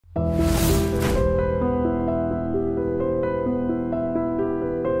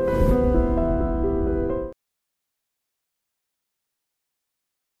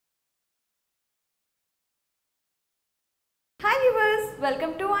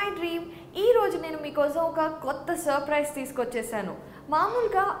Welcome to iDream. ఈ రోజు నేను మీకోసం ఒక కొత్త సర్ప్రైజ్ తీసుకొచ్చేసాను.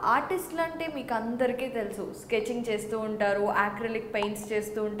 మామూలుగా ఆర్టిస్టులు అంటే మీకు అందరికీ తెలుసు, స్కెచింగ్ చేస్తూ ఉంటారు, యాక్రిలిక్ పెయింట్స్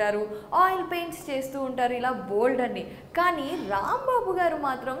చేస్తూ ఉంటారు, ఆయిల్ పెయింట్స్ చేస్తూ ఉంటారు, ఇలా బోల్డ్ అన్ని. కానీ రాంబాబు గారు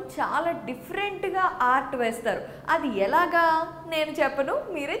మాత్రం చాలా డిఫరెంట్గా ఆర్ట్ వేస్తారు. అది ఎలాగా నేను చెప్పను,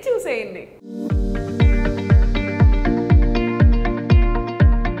 మీరే చూసేయండి.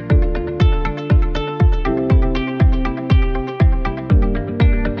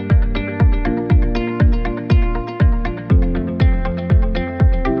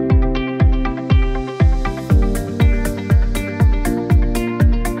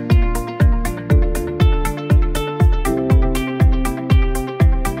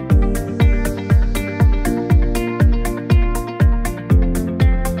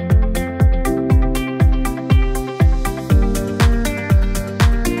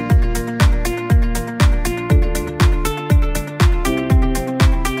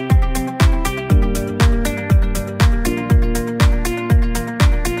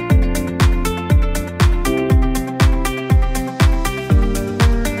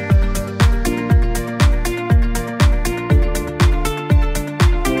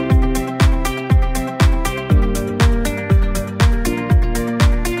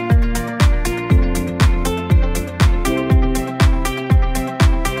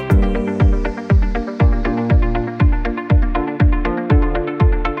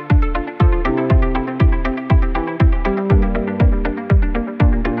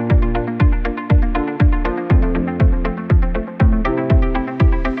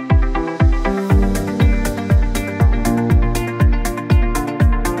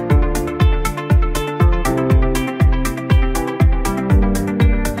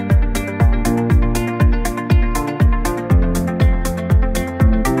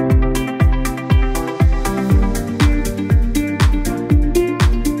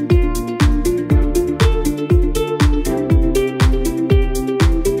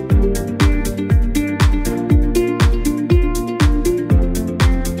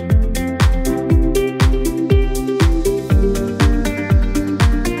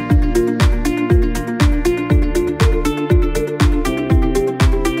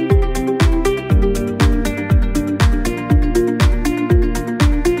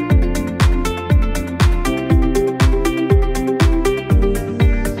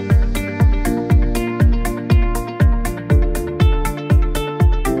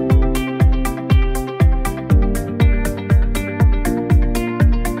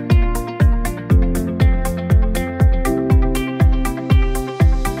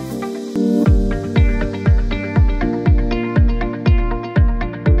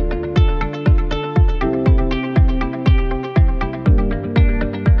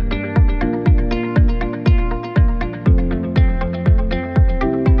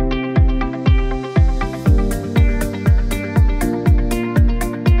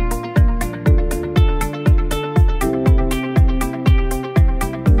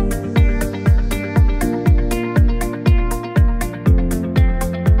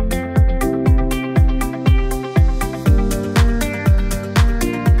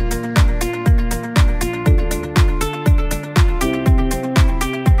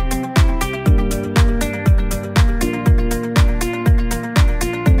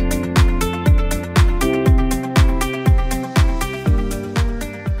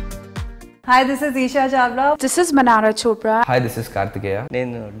 Hi, this is Isha Chavla. This is Manara Chopra. Hi, this is Kartikeya.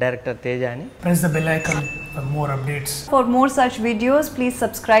 నేను director తేజాని. Press the bell icon for more updates. For more such videos, please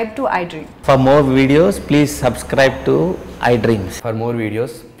subscribe to iDream. For more videos, please subscribe to iDreams. For more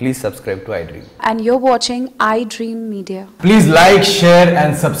videos, please subscribe to iDream. And you're watching iDream Media. Please like, share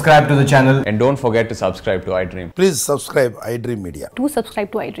and subscribe to the channel. And don't forget to subscribe to iDream. Please subscribe iDream Media. Do subscribe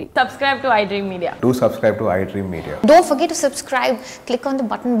to iDream. Subscribe to iDream Media. Do subscribe to iDream Media. Don't forget to subscribe. Click on the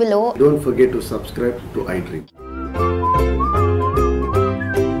button below. Don't forget to subscribe to iDream.